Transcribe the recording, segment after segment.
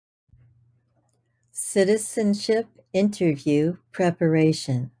Citizenship Interview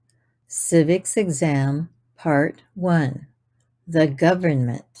Preparation, Civics Exam, Part 1, The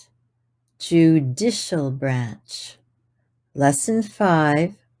Government, Judicial Branch, Lesson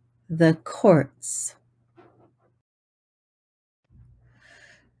 5, The Courts.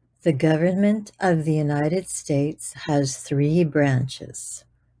 The government of the United States has 3 branches: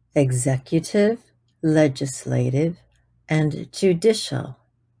 executive, legislative, and judicial.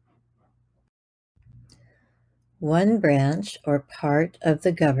 One branch or part of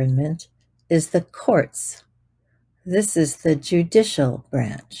the government is the courts. This is the judicial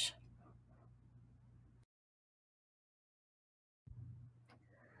branch.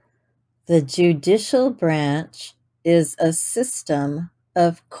 The judicial branch is a system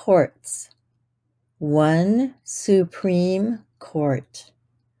of courts: 1 Supreme Court,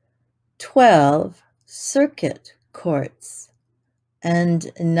 12 Circuit Courts,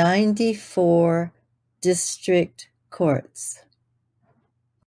 and 94 District Courts.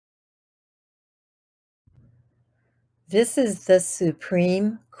 This is the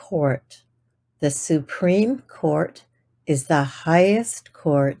Supreme Court. The Supreme Court is the highest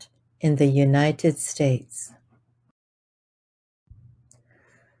court in the United States.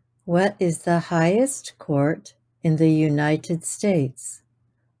 What is the highest court in the United States?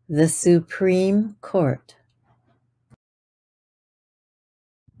 The Supreme Court.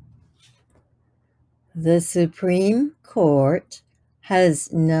 The Supreme Court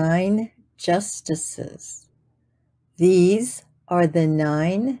has 9 justices. These are the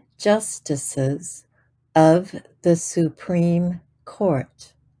 9 justices of the Supreme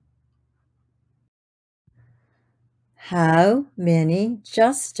Court. How many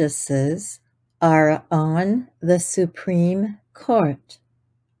justices are on the Supreme Court?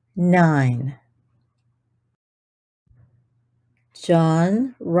 9.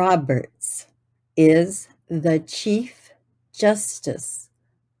 John Roberts is the Chief Justice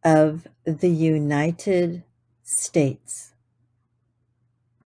of the United States.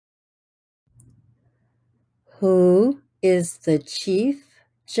 Who is the Chief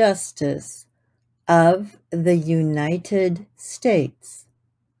Justice of the United States?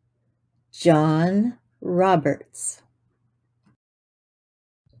 John Roberts.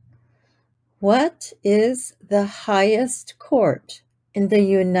 What is the highest court in the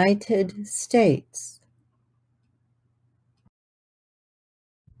United States?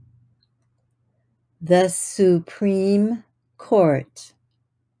 The Supreme Court.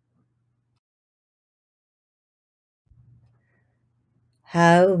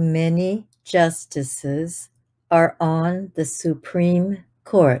 How many justices are on the Supreme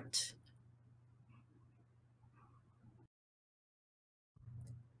Court?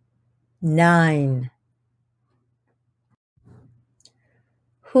 9.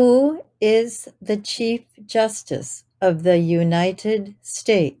 Who is the Chief Justice of the United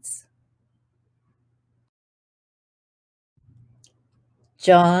States?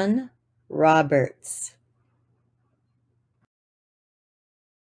 John Roberts.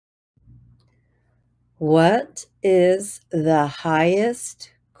 What is the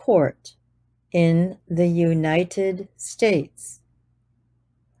highest court in the United States?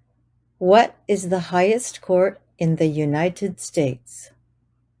 What is the highest court in the United States?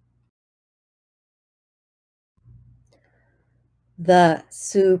 The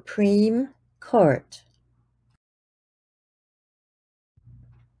Supreme Court.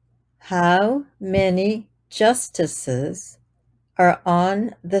 How many justices are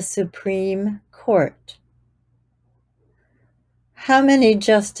on the Supreme Court? How many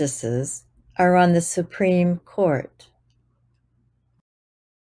justices are on the Supreme Court?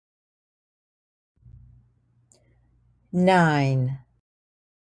 9.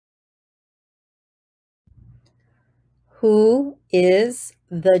 Who is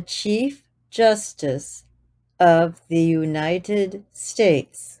the Chief Justice of the United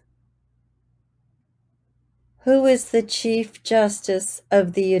States? Who is the Chief Justice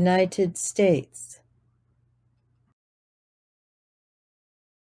of the United States?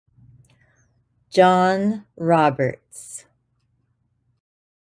 John Roberts.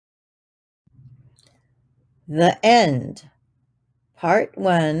 The End. Part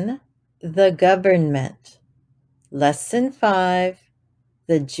 1, The Government. Lesson 5,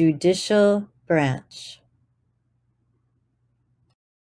 The Judicial Branch.